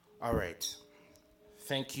All right.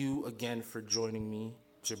 Thank you again for joining me.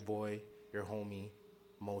 It's your boy, your homie,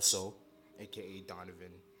 Moso, aka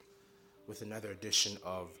Donovan, with another edition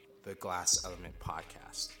of the Glass Element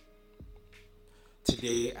podcast.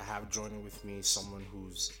 Today, I have joining with me someone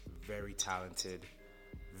who's very talented,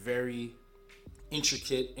 very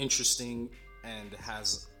intricate, interesting, and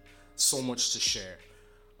has so much to share.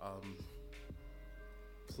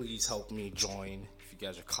 Please help me join, if you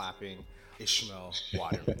guys are clapping, Ishmil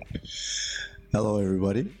Waterman. Hello,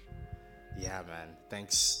 everybody. Yeah, man.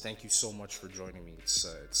 Thank you so much for joining me.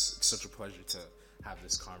 It's such a pleasure to have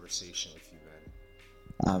this conversation with you,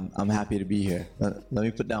 man. I'm happy to be here. Let me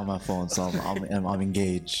put down my phone so I'm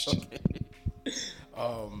engaged. Okay.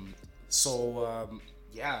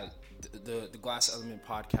 Yeah, the Glass Element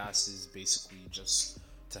podcast is basically just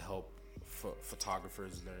to help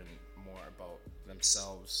photographers learn more about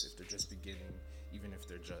themselves if they're just beginning, even if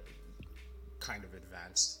they're just kind of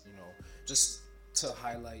advanced, just to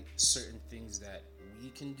highlight certain things that we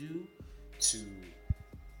can do to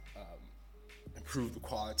improve the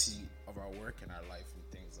quality of our work and our life and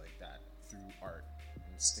things like that through art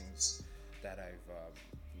and things that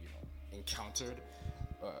I've encountered.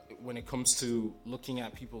 When it comes to looking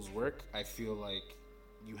at people's work, I feel like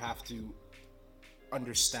you have to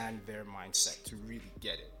understand their mindset to really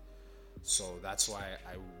get it. So that's why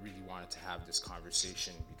I really wanted to have this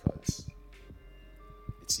conversation, because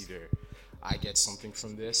it's either I get something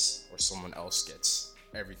from this or someone else gets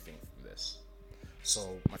everything from this.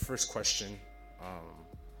 So my first question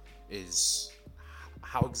is,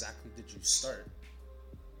 how exactly did you start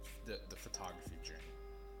the photography journey?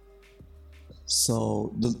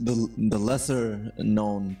 So the lesser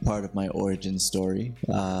known part of my origin story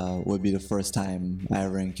would be the first time I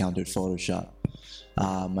ever encountered Photoshop.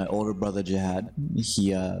 My older brother Jihad,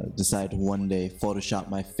 he decided to one day Photoshop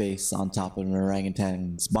my face on top of an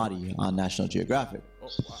orangutan's body on National Geographic. Oh,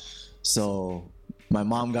 wow. So my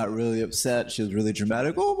mom got really upset. She was really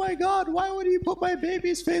dramatic. Oh my God, why would you put my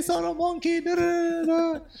baby's face on a monkey? Da, da,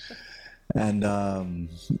 da, da. And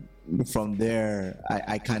from there,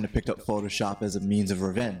 I kind of picked up Photoshop as a means of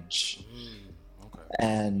revenge. Okay.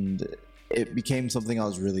 And it became something I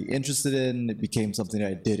was really interested in. It became something that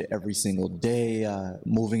I did every single day.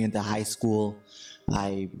 Moving into high school,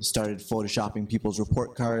 I started photoshopping people's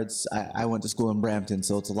report cards. I went to school in Brampton,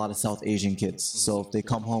 so it's a lot of South Asian kids. So if they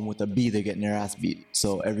come home with a B, they're getting their ass beat.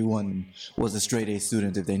 So everyone was a straight A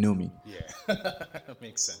student if they knew me. Yeah,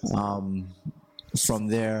 makes sense. From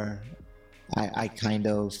there, I kind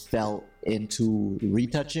of fell into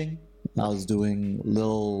retouching. I was doing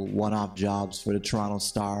little one-off jobs for the Toronto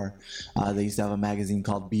Star. They used to have a magazine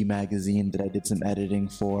called B Magazine that I did some editing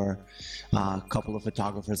for. A couple of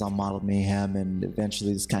photographers on Model Mayhem, and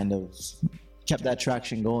eventually just kind of kept that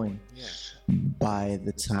traction going. Yeah. By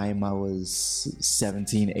the time I was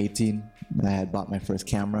 17, 18, I had bought my first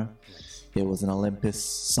camera. It was an Olympus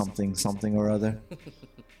something or other.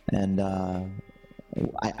 And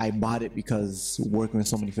I bought it because working with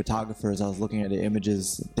so many photographers, I was looking at the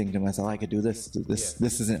images, thinking to myself, I could do this.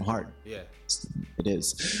 This isn't hard. Yeah. It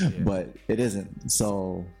is, Yeah. but it isn't.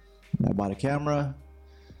 So I bought a camera,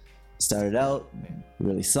 started out,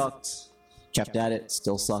 really sucked, kept at it,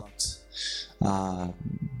 still sucked.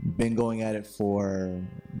 Been going at it for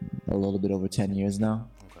a little bit over 10 years now.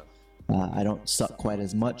 Okay. I don't suck quite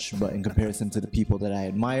as much, but in comparison to the people that I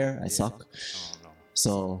admire, I suck. Oh, no.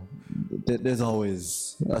 So there's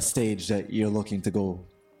always a stage that you're looking to go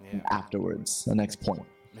Yeah. afterwards, the next point.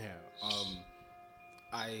 Yeah.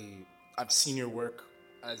 I've seen your work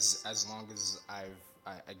as long as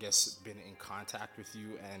I guess been in contact with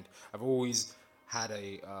you, and I've always had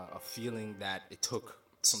a feeling that it took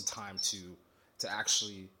some time to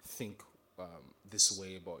actually think this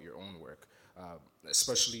way about your own work,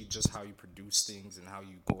 especially just how you produce things and how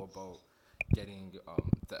you go about getting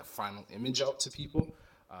the final image out to people.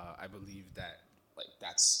 I believe that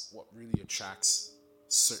that's what really attracts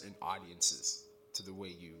certain audiences to the way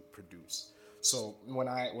you produce. So when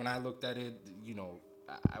I looked at it,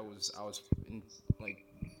 I was in like,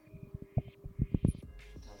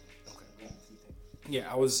 okay, yeah,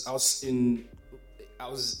 I was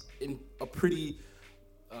in a pretty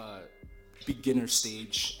beginner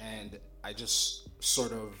stage, and I just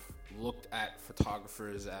sort of looked at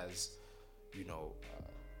photographers as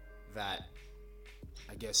that,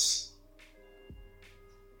 I guess,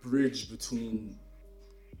 bridge between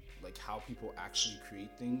like how people actually create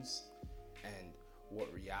things and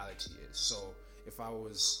what reality is. So if I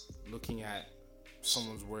was looking at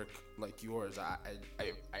someone's work like yours, I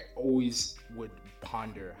always would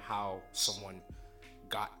ponder how someone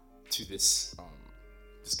got to this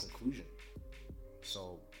conclusion.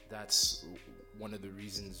 So that's one of the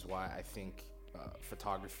reasons why I think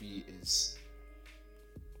photography is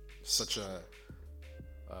such a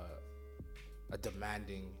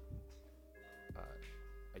demanding,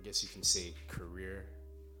 I guess you can say, career,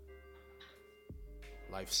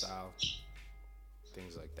 lifestyle,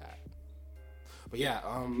 things like that. But yeah,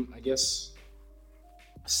 I guess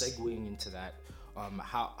segueing into that,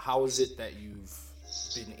 how is it that you've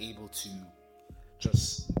been able to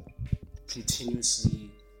just continuously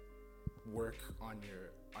work on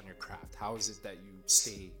your craft? How is it that you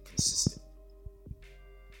stay consistent?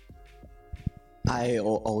 I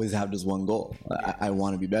always have just one goal. I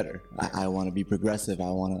want to be better. I want to be progressive. I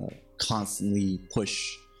want to constantly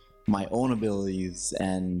push my own abilities.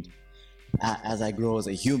 And as I grow as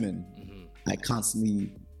a human, I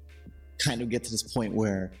constantly kind of get to this point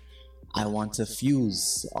where I want to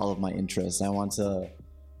fuse all of my interests. I want to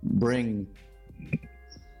bring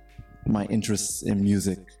my interests in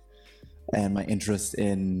music and my interest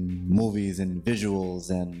in movies and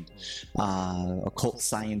visuals and occult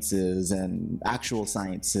sciences and actual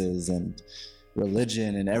sciences and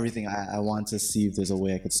religion and everything. I want to see if there's a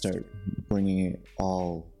way I could start bringing it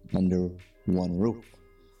all under one roof,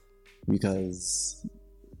 because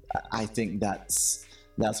I think that's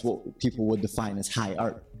what people would define as high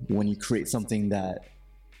art, when you create something that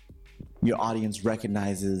your audience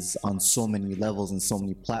recognizes on so many levels and so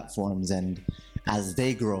many platforms, and as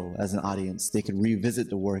they grow as an audience, they can revisit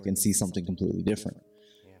the work and see something completely different.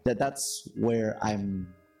 Yeah. That's where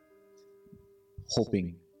I'm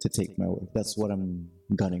hoping to take my work. That's what I'm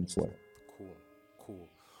gunning for. Cool.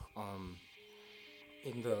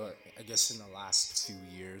 In the last few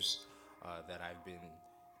years that I've been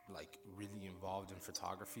like really involved in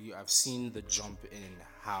photography, I've seen the jump in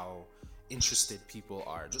how interested people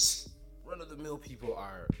are, just run-of-the-mill people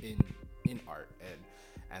are in art,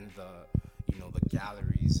 and the the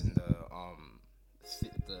galleries and the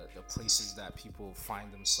places that people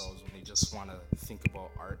find themselves when they just want to think about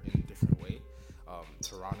art in a different way.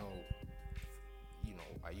 Toronto,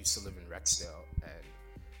 I used to live in Rexdale, and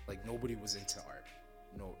like nobody was into art.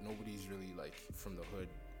 Nobody's really like from the hood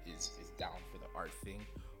is down for the art thing.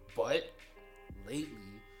 But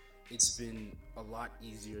lately, it's been a lot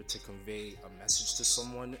easier to convey a message to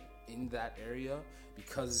someone in that area,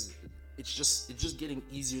 because it's just getting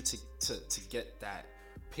easier to get that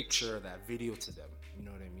picture, that video to them. You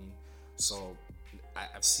know what I mean? So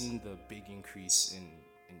I've seen the big increase in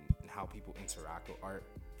how people interact with art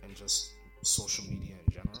and just social media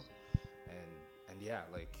in general. And yeah,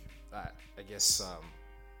 like I guess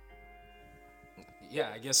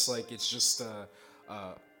like it's just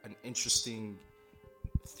an interesting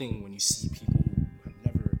thing when you see people who have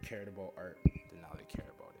never cared about art, then now they care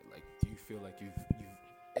about it. Like, do you feel like you've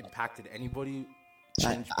impacted anybody?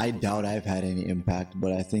 I doubt I've had any impact,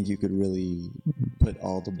 but I think you could really put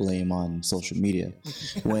all the blame on social media.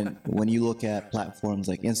 when you look at platforms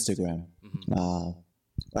like Instagram, all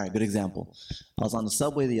right, good example. I was on the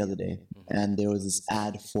subway the other day, and there was this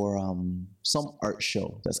ad for some art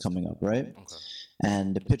show that's coming up, right? Okay.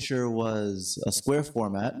 And the picture was a square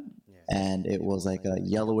format, and it was like a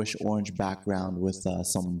yellowish orange background with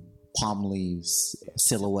some palm leaves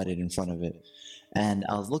silhouetted in front of it. And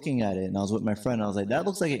I was looking at it, and I was with my friend, and I was like, that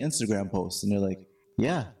looks like an Instagram post. And they're like,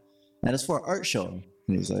 yeah. And it's for an art show.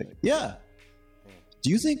 And he's like, yeah. Do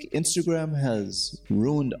you think Instagram has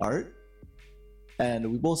ruined art?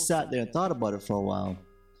 And we both sat there and thought about it for a while.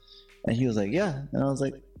 And he was like, yeah. And I was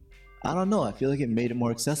like, I don't know. I feel like it made it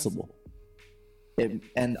more accessible.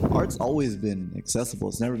 And art's always been accessible.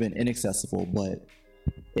 It's never been inaccessible. But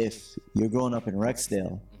if you're growing up in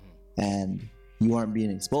Rexdale and you aren't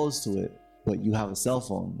being exposed to it, but you have a cell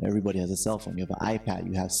phone, everybody has a cell phone, you have an iPad,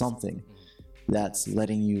 you have something that's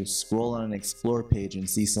letting you scroll on an explore page and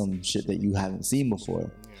see some shit that you haven't seen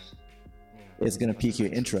before. It's going to pique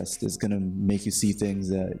your interest. It's going to make you see things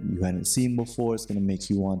that you hadn't seen before. It's going to make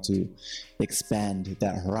you want to expand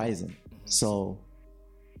that horizon. So,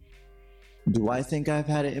 do I think I've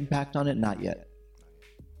had an impact on it? Not yet.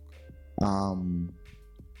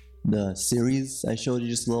 The series I showed you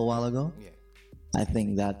just a little while ago, I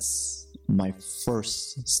think that's my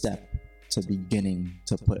first step to beginning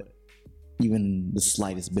to put even the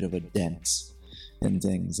slightest bit of a dent in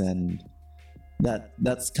things, and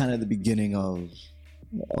that's kind of the beginning of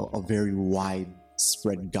a very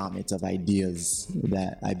widespread gamut of ideas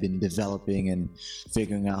that I've been developing and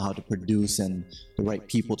figuring out how to produce and the right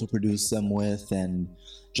people to produce them with, and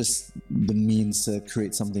just the means to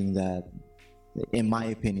create something that, in my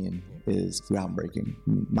opinion, is groundbreaking.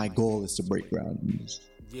 My goal is to break ground.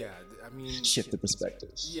 Yeah, I mean, shift the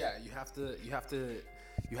perspectives. Yeah, you have to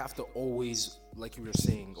you have to always, like you were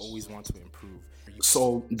saying, always want to improve.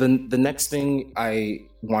 So the next thing I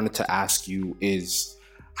wanted to ask you is,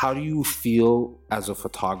 how do you feel as a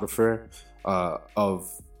photographer of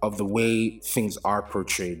the way things are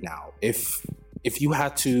portrayed now? If you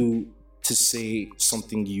had to say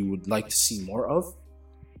something you would like to see more of,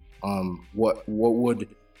 what would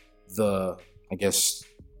the, I guess,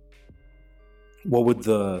 what would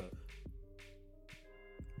the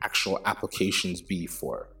actual applications be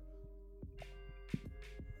for?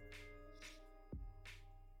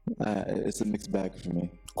 It's a mixed bag for me.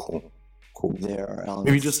 Cool. There are elements.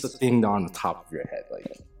 Maybe just the thing on the top of your head, like.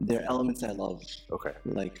 There are elements I love. Okay.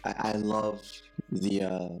 Like I love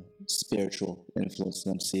the spiritual influence that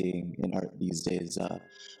I'm seeing in art these days.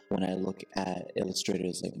 When I look at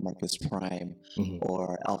illustrators like Marcus Prime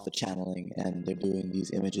or Alpha Channeling, and they're doing these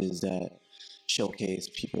images that showcase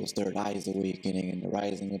people's third eyes awakening and the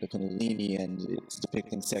rising of the Kundalini, and it's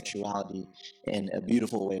depicting sexuality in a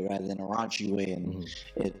beautiful way rather than a raunchy way, and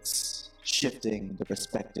it's shifting the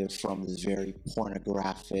perspective from this very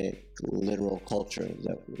pornographic, literal culture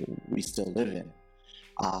that we still live in.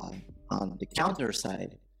 On the counter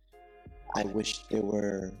side, I wish there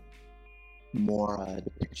were more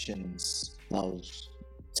depictions of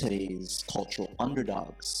today's cultural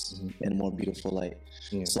underdogs in a more beautiful light.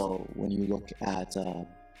 Yeah. So when you look at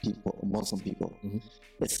Muslim people,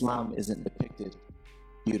 Islam isn't depicted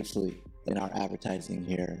beautifully in our advertising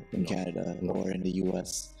here in Canada or in the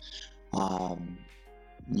US.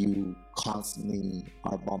 You constantly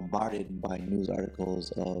are bombarded by news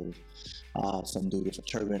articles of some dude with a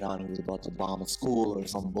turban on who's about to bomb a school or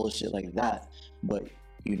some bullshit like that, but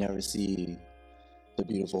you never see the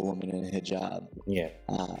beautiful woman in a hijab,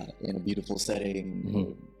 in a beautiful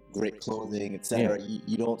setting, great clothing, etc.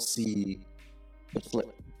 You don't see the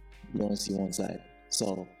flip. You only see one side.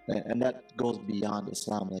 So, and that goes beyond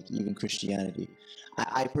Islam, like even Christianity.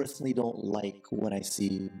 I personally don't like when I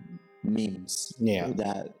see memes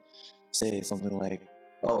that say something like,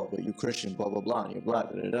 "Oh, but you're Christian, blah blah blah, and you're black,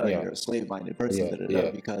 da, da, da, you're a slave-minded person," da, da,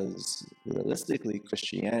 da, because realistically,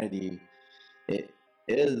 Christianity,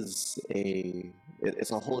 it's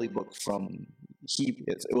a holy book from Hebrew.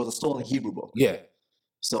 It was a stolen Hebrew book. Yeah.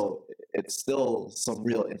 So it's still some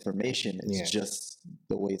real information. It's just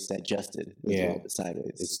the way it's digested is a little bit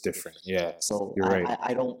sideways. It's different. Yeah. So you're right.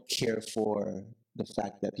 I don't care for the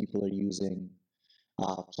fact that people are using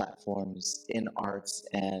platforms in arts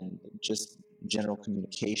and just general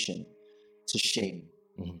communication to shame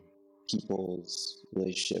people's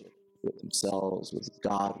relationship with themselves, with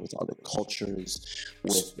God, with other cultures,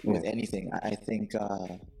 with anything. I think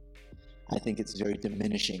it's very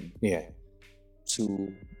diminishing. Yeah.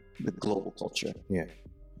 To the global culture. Yeah.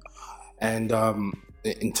 And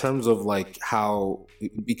in terms of like how,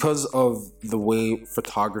 because of the way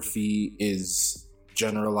photography is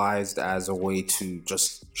generalized as a way to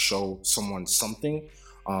just show someone something,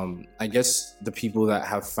 I guess the people that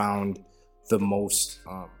have found the most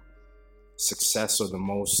success or the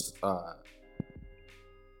most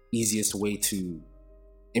easiest way to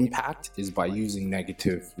impact is by using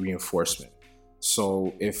negative reinforcement.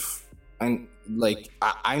 So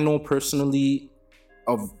I know personally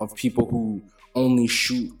of people who only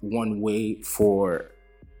shoot one way for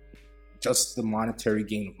just the monetary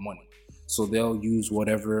gain of money. So they'll use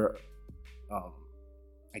whatever,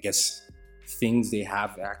 I guess, things they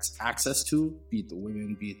have access to, be it the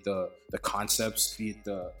women, be it the concepts, be it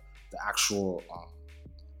the actual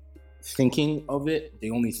thinking of it.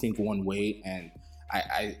 They only think one way, and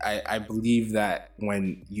I believe that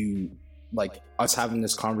when you, like us having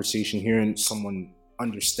this conversation here and someone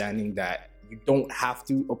understanding that you don't have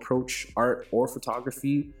to approach art or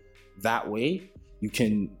photography that way, you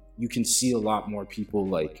can see a lot more people,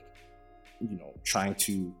 like, you know, trying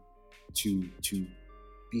to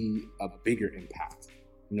be a bigger impact.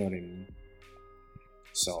 You know what I mean?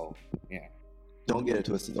 So yeah. Don't get it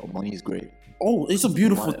twisted though. Money is great. Oh, it's a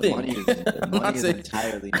beautiful thing. Money is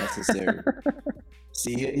entirely necessary.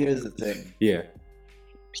 See, here's the thing. Yeah.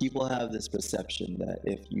 People have this perception that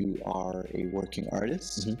if you are a working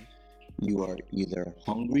artist, you are either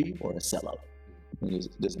hungry or a sellout. And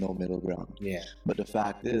there's no middle ground. Yeah. But the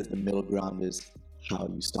fact is, the middle ground is how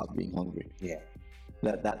you stop being hungry. Yeah.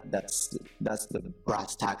 That's the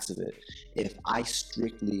brass tacks of it. If I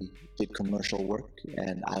strictly did commercial work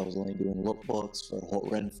and I was only doing lookbooks for Holt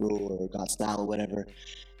Renfrew or God Style or whatever,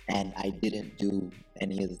 and I didn't do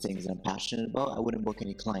any of the things that I'm passionate about, I wouldn't book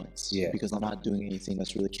any clients. Yeah. Because I'm not doing anything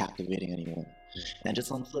that's really captivating anyone. And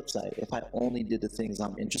just on the flip side, if I only did the things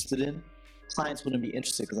I'm interested in, clients wouldn't be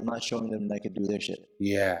interested because I'm not showing them that I could do their shit.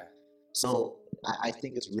 Yeah. So I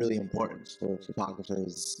think it's really important for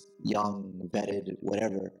photographers, young, vetted,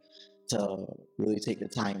 whatever, to really take the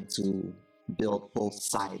time to build both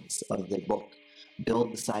sides of their book.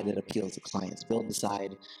 Build the side that appeals to clients. Build the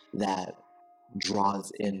side that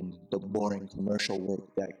draws in the boring commercial work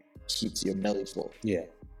that keeps your belly full. Yeah.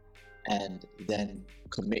 And then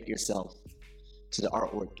commit yourself to the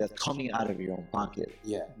artwork that's coming out of your own pocket.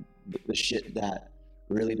 Yeah. The shit that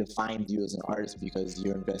really defines you as an artist, because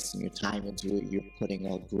you're investing your time into it, you're putting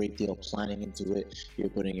a great deal of planning into it, you're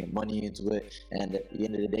putting your money into it, and at the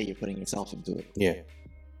end of the day, you're putting yourself into it. Yeah.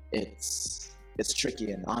 It's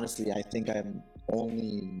tricky, and honestly, I think I'm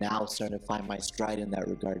only now starting to find my stride in that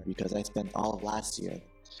regard, because I spent all of last year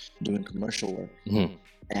doing commercial work,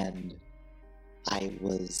 and I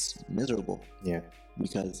was miserable. Yeah.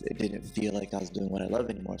 Because it didn't feel like I was doing what I love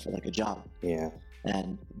anymore. It felt like a job. Yeah.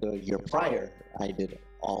 And the year prior, I did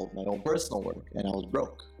all of my own personal work, and I was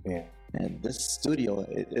broke. Yeah. And this studio,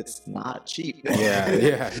 it's not cheap. Yeah,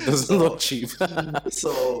 it doesn't look cheap.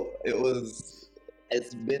 So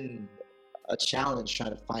it's been a challenge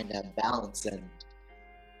trying to find that balance. And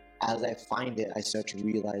as I find it, I start to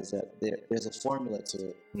realize that there's a formula to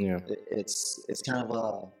it. Yeah. It's kind of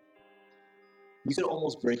a, you could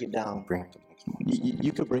almost break it down.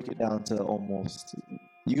 You could break it down to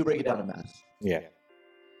math. Yeah.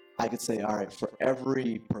 I could say, all right, for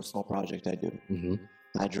every personal project I do,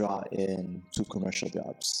 I draw in 2 commercial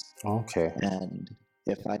jobs. Okay. And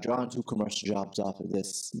if I draw in 2 commercial jobs off of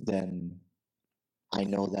this, then I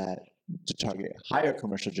know that to target higher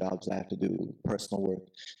commercial jobs, I have to do personal work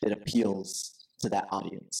that appeals to that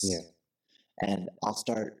audience. Yeah. And I'll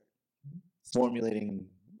start formulating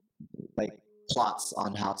like plots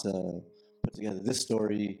on how to put together this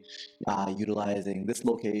story, utilizing this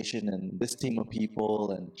location and this team of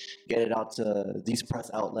people, and get it out to these press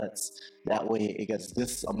outlets. That way it gets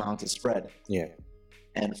this amount of spread. Yeah.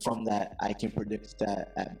 And from that, I can predict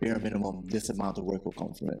that at bare minimum, this amount of work will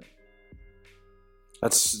come from it.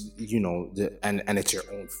 That's, and it's your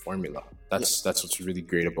own formula. That's what's really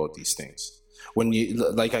great about these things. When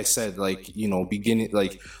you, like I said, beginning,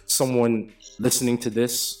 like someone listening to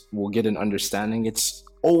this will get an understanding. It's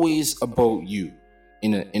always about you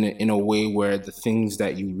in a way where the things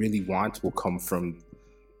that you really want will come from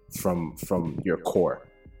your core.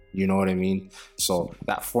 You know what I mean? So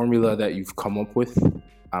that formula that you've come up with,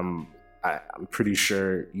 I'm pretty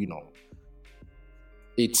sure,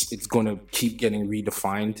 it's going to keep getting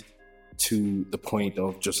redefined to the point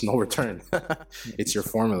of just no return. It's your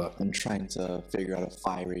formula. I'm trying to figure out a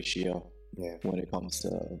phi ratio. Yeah. When it comes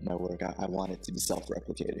to my work, I want it to be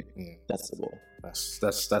self-replicating. Yeah. That's the goal. That's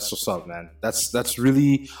what's up, man. That's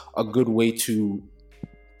really a good way to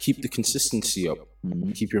keep the consistency up,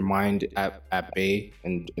 keep your mind at bay,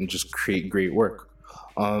 and just create great work.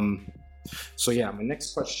 So yeah, my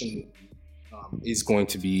next question is going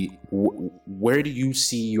to be, where do you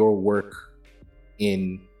see your work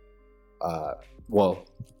in? Well,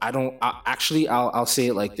 I'll say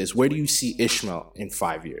it like this: where do you see Ishmil in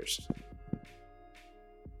 5 years?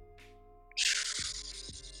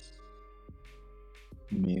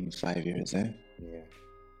 You mean 5 years, eh? Yeah.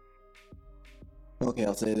 Okay,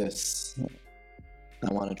 I'll say this.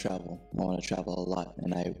 I want to travel. I want to travel a lot,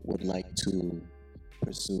 and I would like to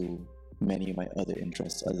pursue many of my other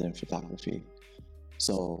interests other than photography.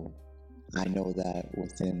 So I know that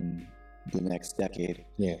within the next decade,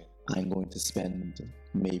 I'm going to spend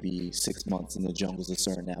maybe 6 months in the jungles of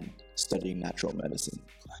Suriname studying natural medicine.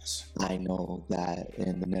 Nice. I know that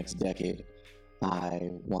in the next decade,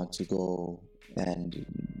 I want to go and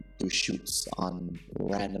do shoots on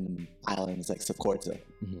random islands like Socorta,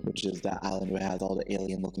 which is that island where it has all the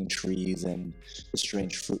alien-looking trees and the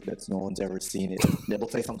strange fruit that no one's ever seen. It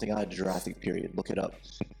looks like something out of Jurassic period. Look it up.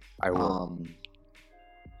 I will.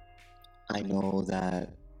 I know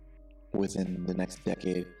that within the next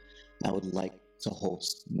decade, I would like to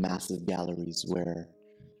host massive galleries where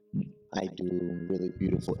I do really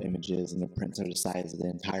beautiful images and the prints are the size of the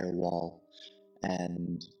entire wall,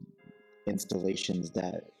 and installations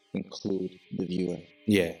that include the viewer.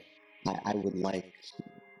 Yeah. I would like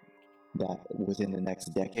that within the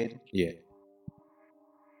next decade. Yeah.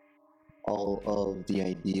 All of the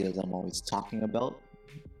ideas I'm always talking about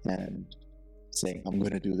and saying I'm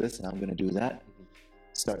going to do this and I'm going to do that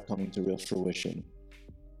start coming to real fruition.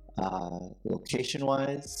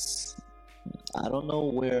 Location-wise, I don't know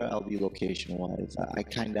where I'll be location-wise. I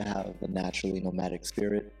kind of have a naturally nomadic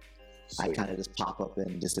spirit. Sweet. I kind of just pop up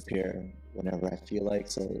and disappear whenever I feel like.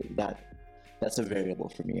 So that's a variable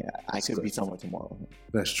for me. I could be somewhere tomorrow.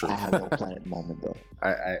 That's true. I have no plan at the moment, though.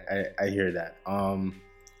 I hear that.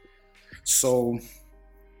 So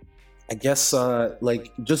I guess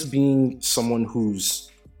like just being someone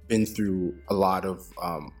who's been through a lot of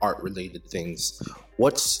art related things.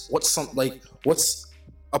 What's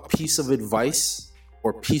a piece of advice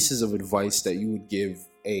or pieces of advice that you would give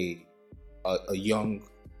a young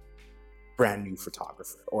brand new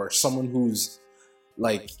photographer or someone who's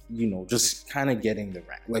like just kind of getting the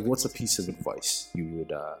rank? Like, what's a piece of advice you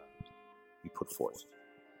would you put forth?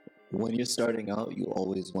 When you're starting out, you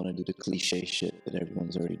always want to do the cliche shit that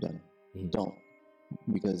everyone's already done. Don't,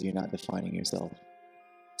 because you're not defining yourself.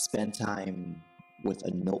 Spend time with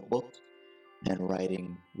a notebook and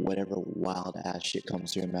writing whatever wild ass shit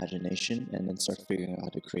comes to your imagination, and then start figuring out how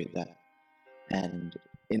to create that. And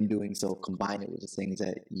in doing so, combine it with the things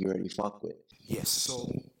that you already fuck with. Yes,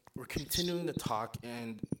 so we're continuing to talk,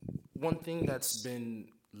 and one thing that's been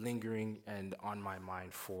lingering and on my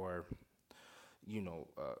mind for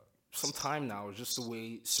some time now is just the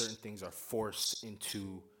way certain things are forced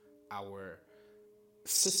into our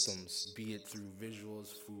systems, be it through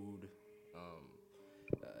visuals, food,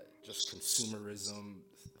 just consumerism.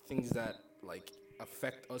 Things that like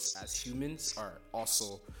affect us as humans are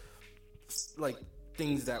also like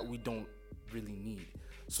things that we don't really need.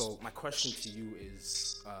 So my question to you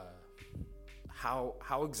is,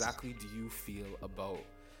 how exactly do you feel about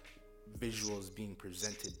visuals being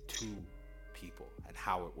presented to people and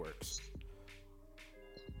how it works?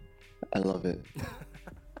 I love it.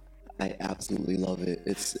 I absolutely love it.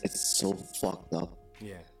 It's so fucked up.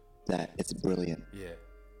 Yeah. That it's brilliant. Yeah.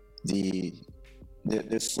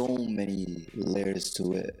 There's so many layers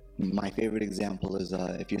to it. My favorite example is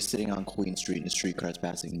if you're sitting on Queen Street and a streetcar's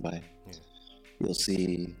passing by, you'll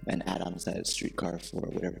see an ad on the side of the streetcar for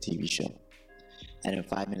whatever TV show. And then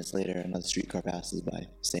 5 minutes later, another streetcar passes by,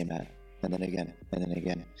 same ad. And then again, and then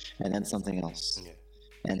again, and then something else. Yeah.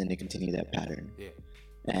 And then they continue that pattern. Yeah.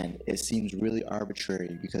 And it seems really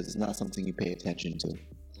arbitrary because it's not something you pay attention to.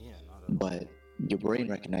 Yeah, not at all. But your brain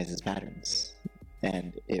recognizes patterns.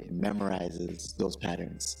 And it memorizes those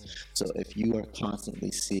patterns. So if you are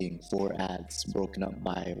constantly seeing 4 ads broken up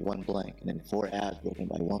by one blank, and then 4 ads broken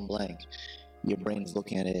by one blank, your brain's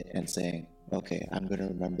looking at it and saying, okay, I'm going to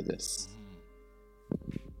remember this.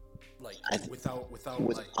 Like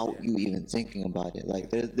without you even thinking about it. Like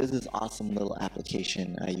there's this awesome little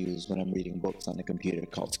application I use when I'm reading books on the computer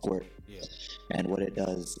called Squirt. Yeah. And what it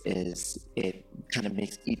does is it kind of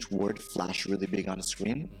makes each word flash really big on the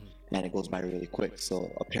screen. And it goes by really quick.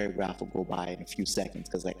 So a paragraph will go by in a few seconds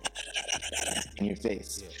because like in your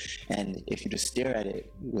face. Yeah. And if you just stare at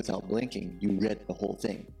it without blinking, you read the whole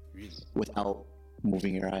thing without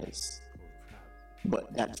moving your eyes.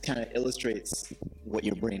 But that kind of illustrates what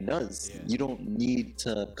your brain does. Yeah. You don't need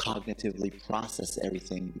to cognitively process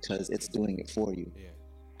everything because it's doing it for you.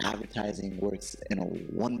 Yeah. Advertising works in a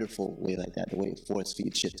wonderful way like that, the way it force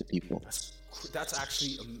feeds shit to people. That's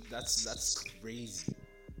actually that's crazy.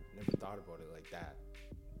 Never thought about it like that.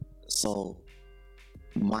 So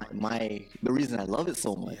the reason I love it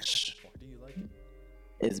so much Why do you like it?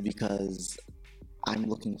 is because I'm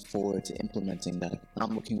looking forward to implementing that.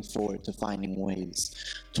 I'm looking forward to finding ways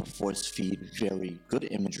to force feed very good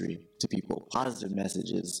imagery to people, positive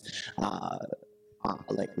messages,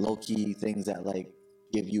 like low-key things that like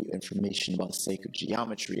give you information about sacred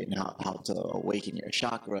geometry and how to awaken your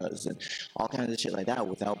chakras and all kinds of shit like that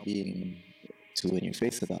without being too in your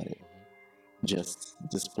face about it. Just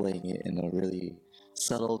displaying it in a really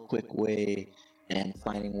subtle, quick way and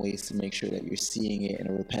finding ways to make sure that you're seeing it in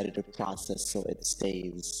a repetitive process so it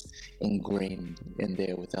stays ingrained in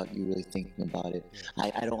there without you really thinking about it.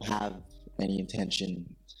 I don't have any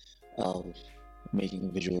intention of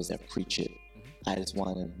making visuals that preach it. I just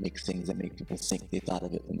want to make things that make people think they thought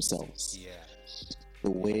of it themselves. Yeah.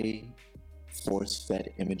 The way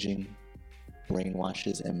force-fed imaging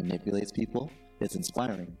brainwashes and manipulates people is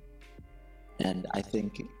inspiring. And I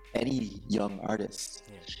think any young artist,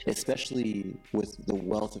 especially with the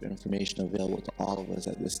wealth of information available to all of us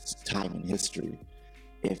at this time in history,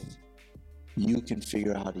 if you can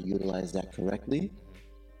figure out how to utilize that correctly,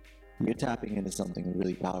 you're tapping into something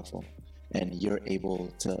really powerful. And you're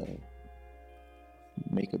able to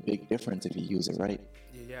make a big difference if you use it right.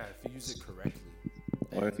 Yeah, if you use it correctly.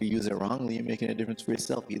 Or if you use it wrongly, you're making a difference for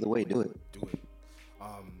yourself. Either way, do it.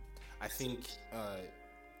 I think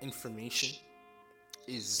information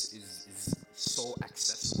is so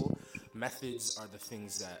accessible. Methods are the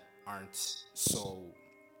things that aren't so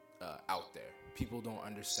out there. People don't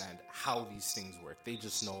understand how these things work. They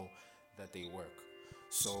just know that they work.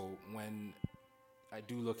 So when I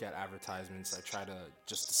do look at advertisements, I try to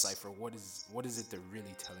just decipher what is it they're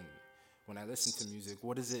really telling me. When I listen to music,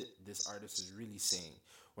 what is it this artist is really saying?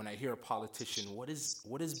 When I hear a politician, what is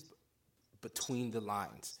between the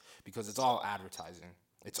lines, because it's all advertising.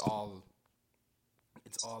 It's all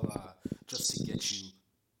just to get you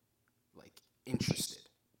like interested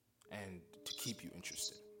and to keep you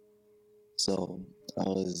interested. So I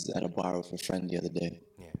was at a bar with a friend the other day,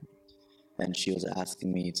 Yeah. and she was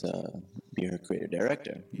asking me to be her creative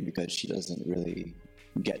director because she doesn't really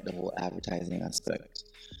get the whole advertising aspect.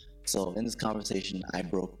 So in this conversation, I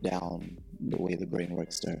broke down the way the brain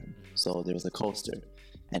works to her. So there was a coaster,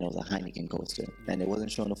 and it was a Heineken coaster, and it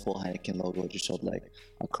wasn't showing the full Heineken logo. It just showed like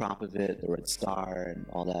a crop of it, the red star, and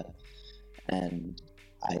all that. And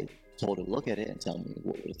I told her to look at it and tell me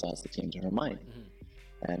what were the thoughts that came to her mind.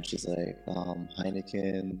 And she's like,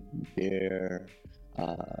 Heineken, beer,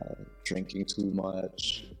 drinking too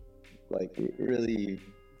much, like really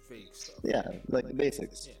Fake stuff. Yeah, like the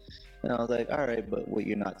basics. Yeah. And I was like, all right, but what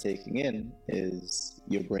you're not taking in is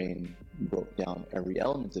your brain broke down every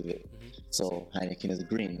element of it. So Heineken is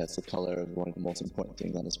green. That's the color of one of the most important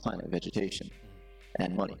things on this planet, vegetation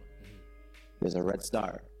and money. There's a red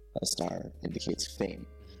star. A star indicates fame.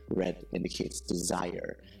 Red indicates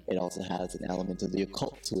desire. It also has an element of the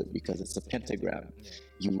occult to it because it's a pentagram.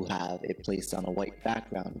 You have it placed on a white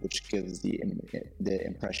background, which gives the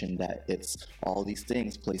impression that it's all these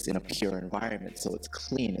things placed in a pure environment. So it's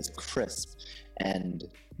clean, it's crisp. And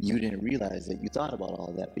you didn't realize that you thought about all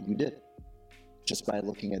of that, but you did, just by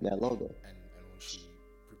looking at that logo. And when she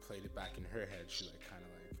replayed it back in her head, she like kind of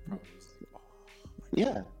like probably was like, oh.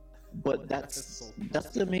 Yeah. But that's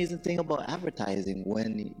the amazing thing about advertising.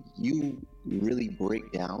 When you really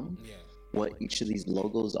break down what each of these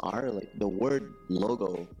logos are, like the word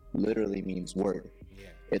logo literally means word.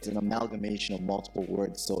 It's an amalgamation of multiple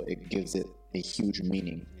words, so it gives it a huge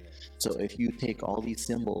meaning. So if you take all these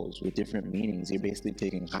symbols with different meanings, you're basically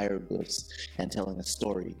taking hieroglyphs and telling a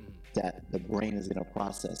story that the brain is going to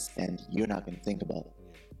process and you're not going to think about.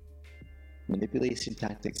 Manipulation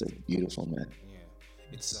tactics are beautiful, man.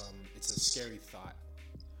 It's a scary thought,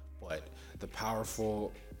 but the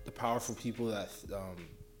powerful people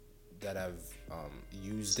that have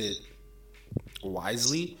used it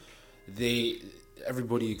wisely,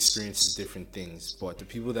 everybody experiences different things, but the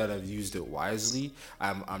people that have used it wisely,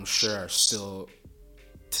 I'm sure are still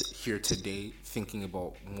here today thinking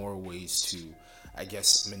about more ways to, I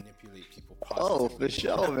guess, manipulate people positively. Oh, for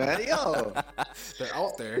sure, man. Yo. They're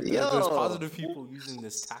out there. Yo. There's positive people using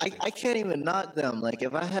this tactic. I can't even knock them. Like,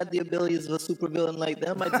 if I had the abilities of a supervillain like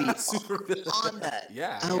them, I'd be on that.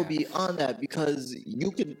 I would be on that because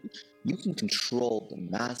you can control the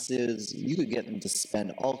masses. You could get them to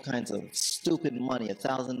spend all kinds of stupid money,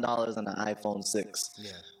 $1,000 on an iPhone 6.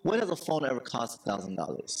 Yeah. When has a phone ever cost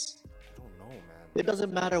 $1,000? It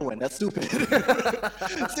doesn't matter when. That's stupid.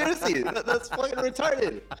 Seriously, that's fucking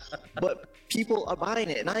retarded. But people are buying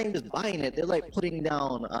it, and not even just buying it. They're like putting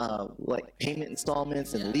down like payment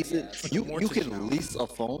installments and leases. Like you can lease a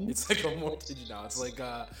phone. It's like a mortgage now. It's like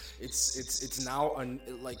it's now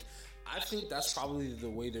like I think that's probably the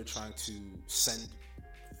way they're trying to send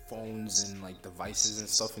phones and like devices and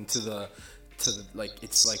stuff into the like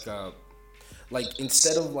it's like a. Like,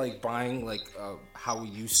 instead of, like, buying, like, how we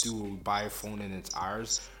used to, where we buy a phone and it's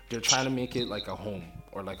ours, they're trying to make it like a home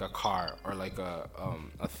or like a car or like a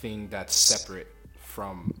thing that's separate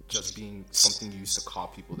from just being something you used to call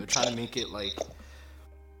people. They're trying to make it, like,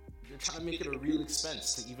 a real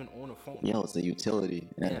expense to even own a phone. Yo, it's a utility.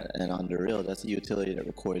 And on the real, that's a utility that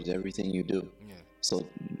records everything you do. Yeah. So,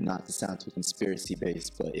 not to sound too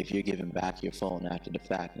conspiracy-based, but if you're giving back your phone after the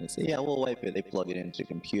fact and they say, yeah, we'll wipe it, they plug it into the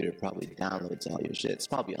computer, probably downloads all your shit. It's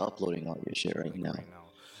probably uploading all your shit right now.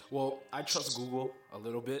 Well, I trust Google a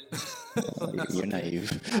little bit. You're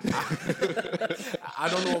naive. I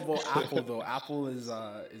don't know about Apple, though. Apple is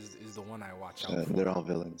the one I watch out for. They're all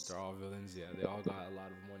villains. They're all villains, yeah. They all got a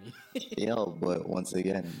lot of money. Yo, but once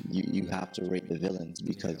again, you have to rate the villains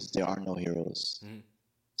because there are no heroes.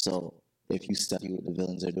 So if you study what the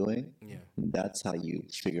villains are doing, that's how you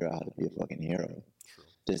figure out how to be a fucking hero. True.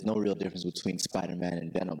 There's no real difference between Spider-Man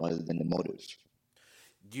and Venom other than the motive.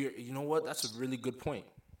 You know what? That's a really good point.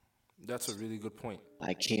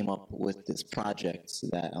 I came up with this project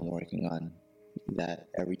that I'm working on that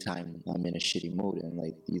every time I'm in a shitty mood and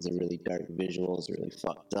like these are really dark visuals, really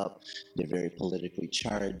fucked up, they're very politically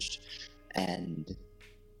charged, and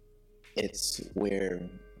it's where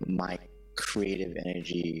my creative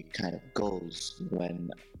energy kind of goes when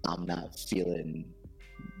I'm not feeling,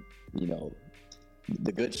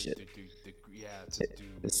 the good shit.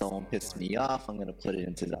 If someone pisses me off, I'm going to put it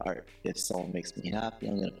into the art. If someone makes me happy,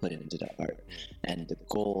 I'm going to put it into the art. And the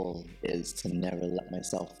goal is to never let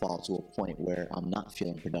myself fall to a point where I'm not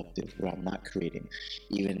feeling productive, where I'm not creating.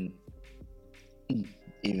 Even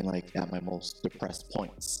even like at my most depressed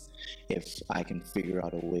points, if I can figure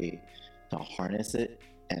out a way to harness it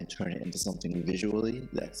and turn it into something visually,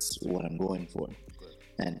 that's what I'm going for. Good.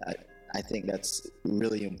 And I think that's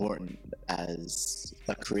really important as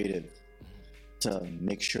a creative, to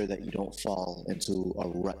make sure that you don't fall into a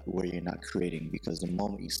rut where you're not creating, because the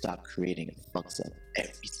moment you stop creating, it fucks up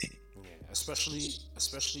everything. Yeah,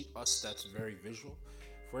 especially us that's very visual.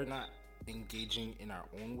 If we're not engaging in our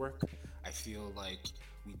own work, I feel like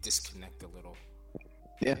we disconnect a little.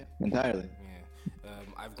 Yeah, entirely. Yeah,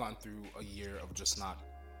 I've gone through a year of just not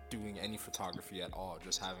doing any photography at all,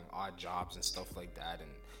 just having odd jobs and stuff like that, and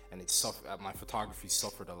my photography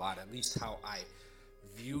suffered a lot. At least how I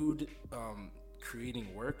viewed creating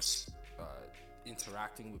works,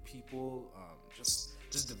 interacting with people, just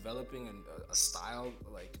developing a style.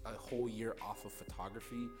 Like a whole year off of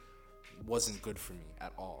photography wasn't good for me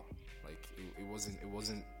at all. Like it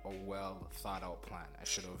wasn't a well thought out plan. I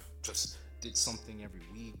should have just did something every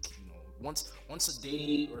week, once a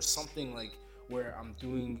day or something, like where I'm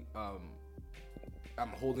doing I'm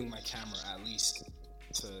holding my camera at least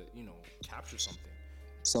to capture something.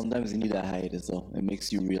 Sometimes you need that hiatus, though. It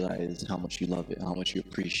makes you realize how much you love it, how much you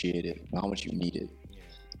appreciate it, how much you need it.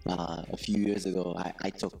 A few years ago, I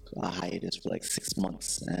took a hiatus for like 6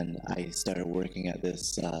 months, and I started working at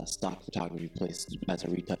this stock photography place as a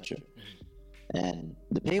retoucher. And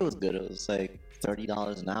the pay was good. It was like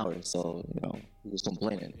 $30 an hour, so who was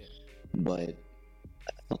complaining? But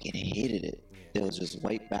I fucking hated it. It was just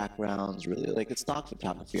white backgrounds, really, like it's stock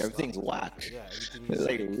photography. Everything's whack. Yeah, it's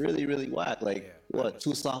like really, really whack. Like what?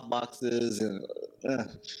 2 soft boxes, and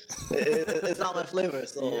it's not my flavor.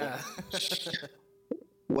 So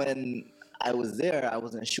when I was there, I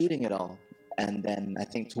wasn't shooting at all. And then I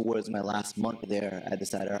think towards my last month there, I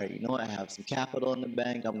decided, all right, you know what? I have some capital in the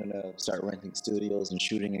bank. I'm gonna start renting studios and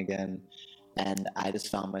shooting again. And I just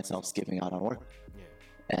found myself skipping out on work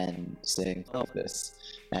and saying, fuck this.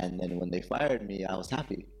 And then when they fired me, I was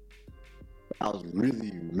happy. I was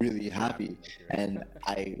really, really happy. And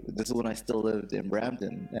this is when I still lived in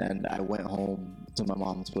Brampton, and I went home to my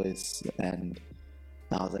mom's place, and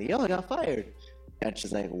I was like, yo, I got fired. And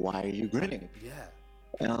she's like, why are you grinning? Yeah.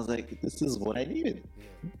 And I was like, this is what I needed.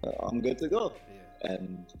 I'm good to go.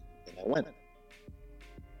 And I went.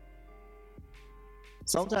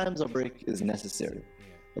 Sometimes a break is necessary.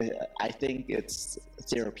 I think it's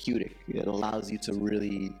therapeutic. It allows you to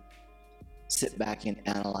really sit back and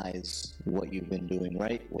analyze what you've been doing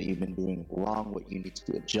right, what you've been doing wrong, what you need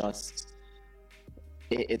to adjust.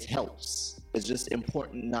 It helps. It's just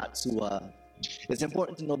important not to. It's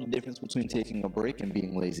important to know the difference between taking a break and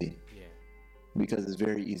being lazy. Yeah. Because it's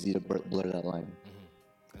very easy to blur that line.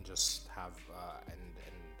 And just have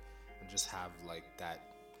and just have like that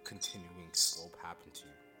continuing slope happen to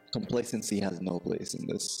you. Complacency has no place in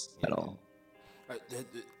this at all.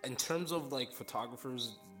 In terms of like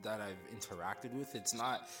photographers that I've interacted with, it's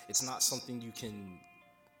not something you can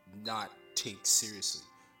not take seriously,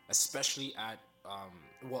 especially at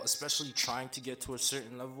especially trying to get to a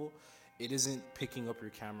certain level. It isn't picking up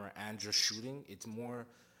your camera and just shooting. It's more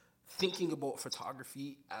thinking about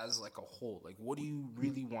photography as like a whole. Like, what do you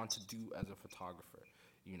really want to do as a photographer?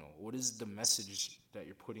 What is the message that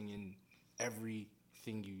you're putting in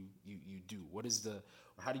everything you do?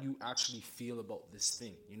 How do you actually feel about this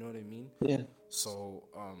thing? You know what I mean? Yeah. So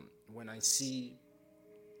when I see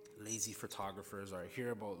lazy photographers, or I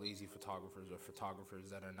hear about lazy photographers or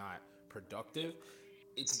photographers that are not productive,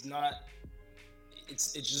 it's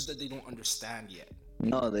just that they don't understand yet.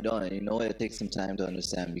 No, they don't. It takes some time to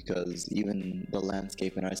understand, because even the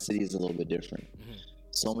landscape in our city is a little bit different.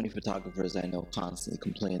 So many photographers I know constantly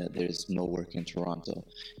complain that there's no work in Toronto.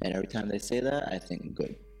 And every time they say that, I think,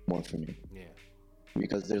 good, more for me. Yeah.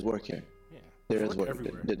 Because there's work here. Yeah. There's work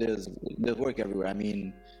everywhere. There's work everywhere. I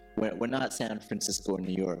mean, we're not San Francisco or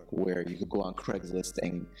New York, where you could go on Craigslist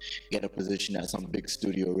and get a position at some big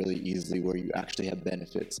studio really easily, where you actually have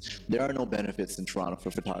benefits. There are no benefits in Toronto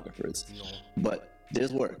for photographers. No. But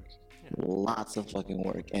there's work. Lots of fucking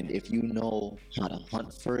work. And if you know how to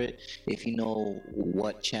hunt for it, if you know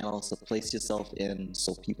what channels to place yourself in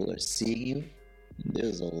so people are seeing you,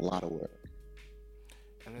 there's a lot of work.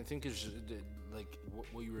 And I think it's like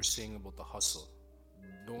what you were saying about the hustle.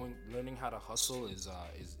 Learning how to hustle is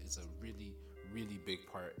a really, really big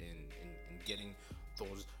part in getting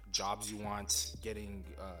those jobs you want, getting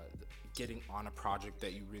on a project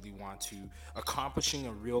that you really want to. Accomplishing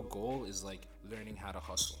a real goal is like learning how to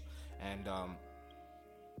hustle. And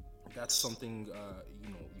that's something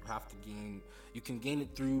you have to gain. You can gain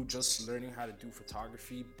it through just learning how to do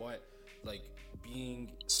photography, but like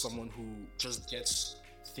being someone who just gets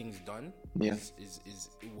things done Yeah. is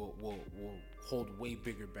will hold way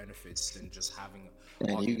bigger benefits than just having.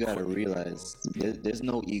 And you gotta realize there's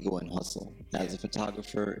no ego in hustle. As a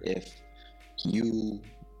photographer, if you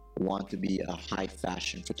want to be a high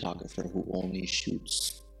fashion photographer who only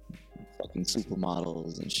shoots fucking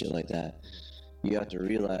supermodels and shit like that, you have to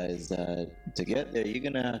realize that to get there, you're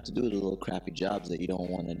gonna have to do the little crappy jobs that you don't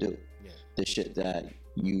want to do. Yeah. The shit that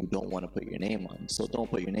you don't want to put your name on. So don't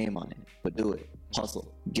put your name on it, but do it.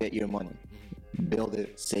 Hustle. Get your money. Build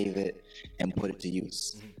it, save it, and put it to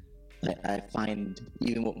use. I find,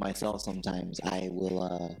 even with myself sometimes, I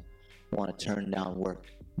will want to turn down work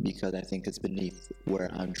because I think it's beneath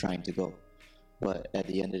where I'm trying to go. But at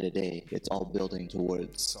the end of the day, it's all building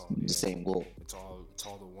towards the same goal. It's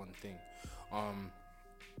all the one thing.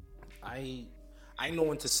 I know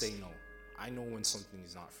when to say no. I know when something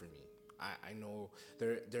is not for me. I know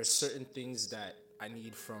there's certain things that I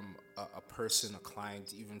need from a person, a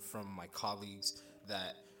client, even from my colleagues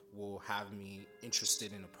that will have me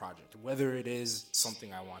interested in a project, whether it is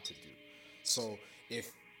something I want to do. So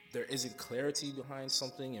if there isn't clarity behind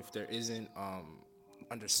something, if there isn't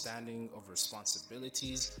understanding of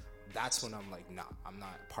responsibilities, that's when I'm like, nah, I'm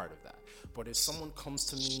not part of that. But if someone comes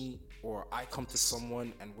to me or I come to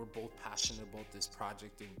someone and we're both passionate about this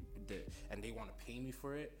project and they want to pay me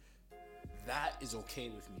for it, that is okay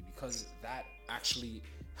with me because that actually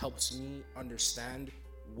helps me understand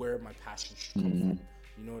where my passion should come from.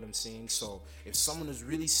 You know what I'm saying? So if someone is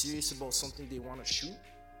really serious about something they want to shoot,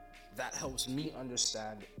 that helps me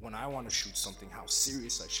understand when I want to shoot something, how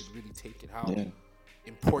serious I should really take it, how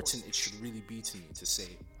important it should really be to me to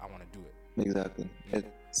say I want to do it. Exactly.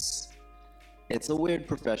 It's a weird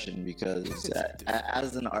profession because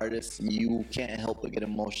as an artist, you can't help but get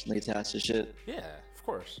emotionally attached to shit. Yeah, of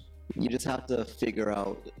course. You just have to figure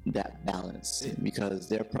out that balance because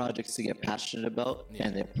there are projects to get passionate about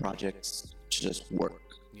and there are projects to just work.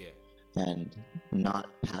 And not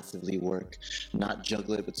passively work, not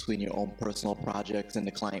juggle it between your own personal projects and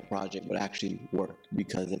the client project, but actually work.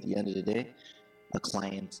 Because at the end of the day, a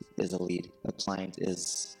client is a lead. A client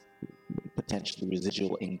is potentially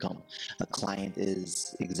residual income. A client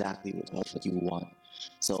is exactly what you want.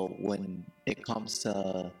 So when it comes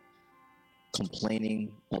to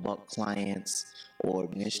complaining about clients or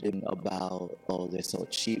initiating about, oh, they're so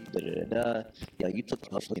cheap, yeah, you took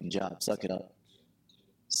a fucking job, suck it up.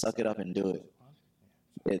 Suck it up and do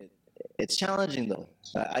it. It's challenging though.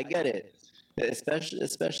 I get it,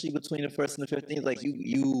 especially between the first and the 15th. Like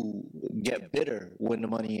you get bitter when the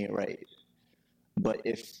money ain't right. But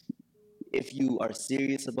if you are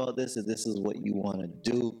serious about this, if this is what you want to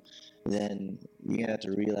do, then you have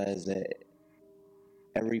to realize that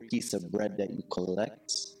every piece of bread that you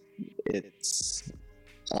collect, it's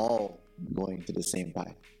all going to the same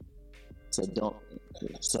pie. So don't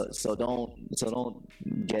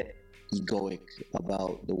get egoic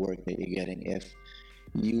about the work that you're getting. If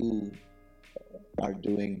you are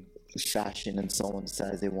doing fashion and someone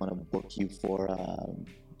says they want to book you for a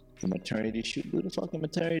maternity shoot, do the fucking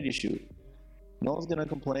maternity shoot. No one's gonna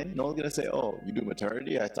complain. No one's gonna say, "Oh, you do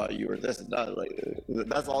maternity? I thought you were this and that." Like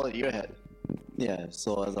that's all in your head. Yeah.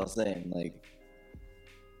 So as I was saying, like,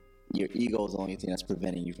 your ego is the only thing that's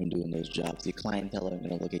preventing you from doing those jobs. Your clientele are going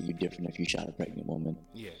to look at you different if you shot a pregnant woman.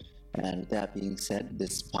 Yeah. And with that being said,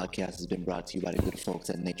 this podcast has been brought to you by the good folks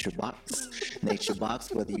at Nature Box. Nature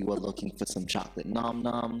Box, whether you are looking for some chocolate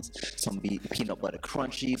nom-noms, some peanut butter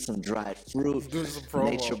crunchies, some dried fruit,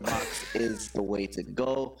 Nature Box is the way to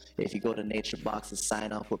go. If you go to Nature Box and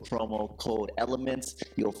sign up with promo code ELEMENTS,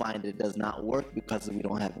 you'll find it does not work because we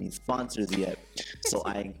don't have any sponsors yet. So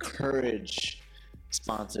I encourage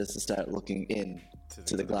sponsors to start looking in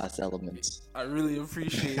to the glass elements. I really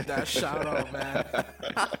appreciate that shout out, man.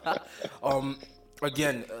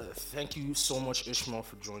 Again, thank you so much, Ishmael,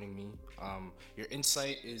 for joining me. Your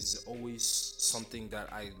insight is always something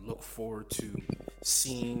that I look forward to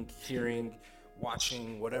seeing, hearing,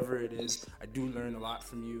 watching, whatever it is. I do learn a lot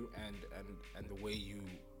from you and the way you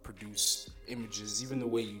produce images, even the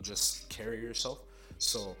way you just carry yourself.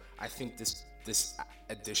 So I think this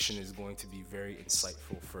edition is going to be very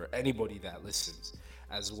insightful for anybody that listens,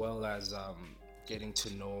 as well as getting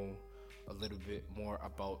to know a little bit more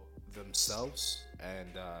about themselves and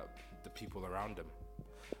the people around them.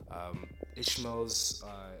 Ishmael's,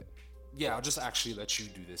 I'll just actually let you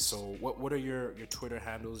do this. So what are your Twitter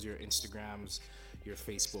handles, your Instagrams, your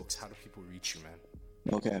Facebooks? How do people reach you, man?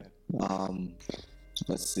 Okay.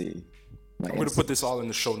 Let's see. I'm going to put this all in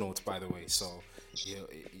the show notes, by the way. So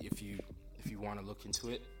if you want to look into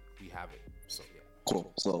it, we have it. So yeah.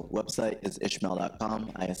 Cool. So website is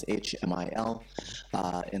ishmil.com, Ishmil.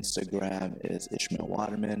 Instagram is Ishmil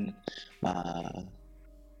Waterman.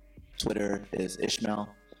 Twitter is Ishmil.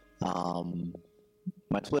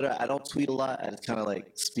 My Twitter, I don't tweet a lot. I just kind of like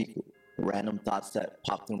speak random thoughts that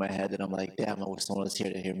pop through my head, and I'm like, damn, I wish someone was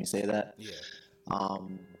here to hear me say that. Yeah.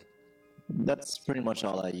 That's pretty much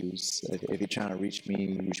all I use. If you're trying to reach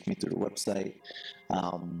me through the website.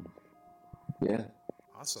 Yeah.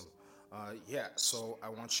 Awesome. Yeah, so I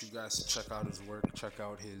want you guys to check out his work, check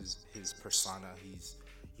out his persona. He's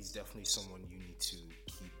definitely someone you need to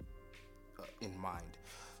keep in mind.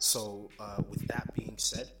 So with that being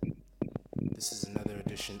said, this is another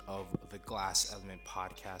edition of the Glass Element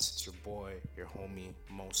Podcast. It's your boy, your homie,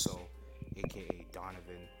 Moso, aka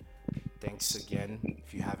Donovan. Thanks again.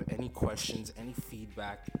 If you have any questions, any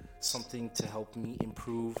feedback, something to help me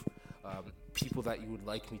improve, people that you would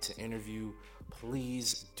like me to interview,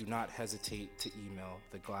 please do not hesitate to email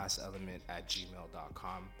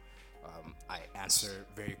theglasselement@gmail.com. I answer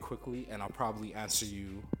very quickly, and I'll probably answer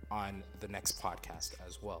you on the next podcast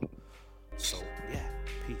as well. So, yeah,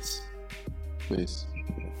 peace. Peace.